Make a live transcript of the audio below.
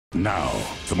Now,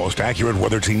 the most accurate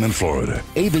weather team in Florida,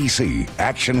 ABC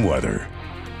Action Weather.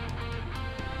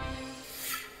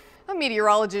 I'm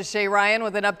meteorologist Shay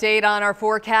with an update on our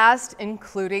forecast,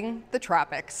 including the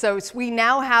tropics. So we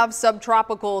now have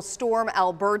Subtropical Storm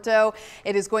Alberto.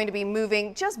 It is going to be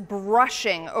moving, just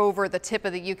brushing over the tip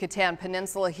of the Yucatan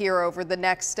Peninsula here over the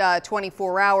next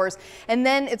 24 hours. And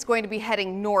then it's going to be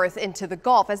heading north into the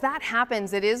Gulf. As that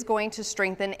happens, it is going to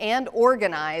strengthen and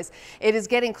organize. It is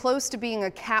getting close to being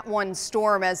a Cat 1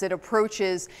 storm as it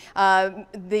approaches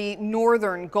the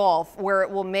northern Gulf, where it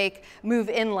will move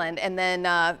inland and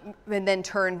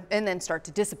then start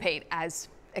to dissipate as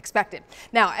expected.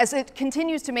 Now, as it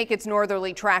continues to make its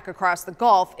northerly track across the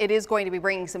Gulf, it is going to be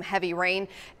bringing some heavy rain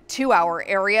to our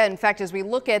area. In fact, as we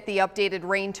look at the updated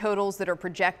rain totals that are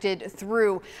projected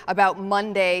through about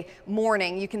Monday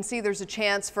morning, you can see there's a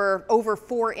chance for over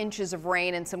 4 inches of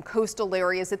rain in some coastal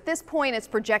areas. At this point, it's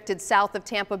projected south of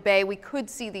Tampa Bay. We could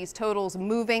see these totals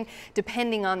moving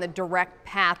depending on the direct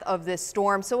path of this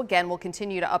storm. So again, we'll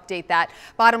continue to update that.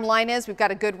 Bottom line is we've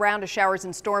got a good round of showers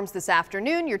and storms this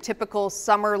afternoon, your typical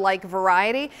summer-like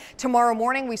variety. Tomorrow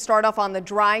morning, we start off on the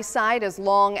dry side as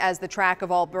long as the track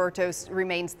of Alberto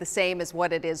remains the same as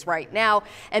what it is right now.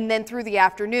 And then through the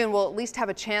afternoon, we'll at least have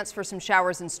a chance for some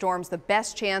showers and storms. The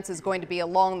best chance is going to be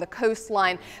along the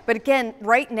coastline. But again,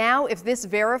 right now, if this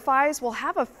verifies, we'll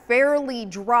have a fairly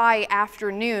dry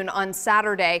afternoon on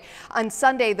Saturday. On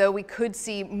Sunday, though, we could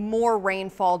see more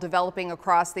rainfall developing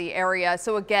across the area.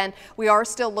 So again, we are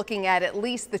still looking at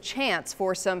least the chance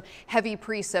for some heavy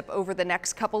precip over the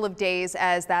next couple of days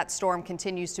as that storm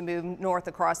continues to move north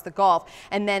across the Gulf.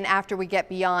 And then after we get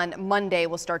beyond Monday,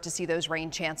 we'll start to see those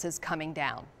rain chances coming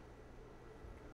down.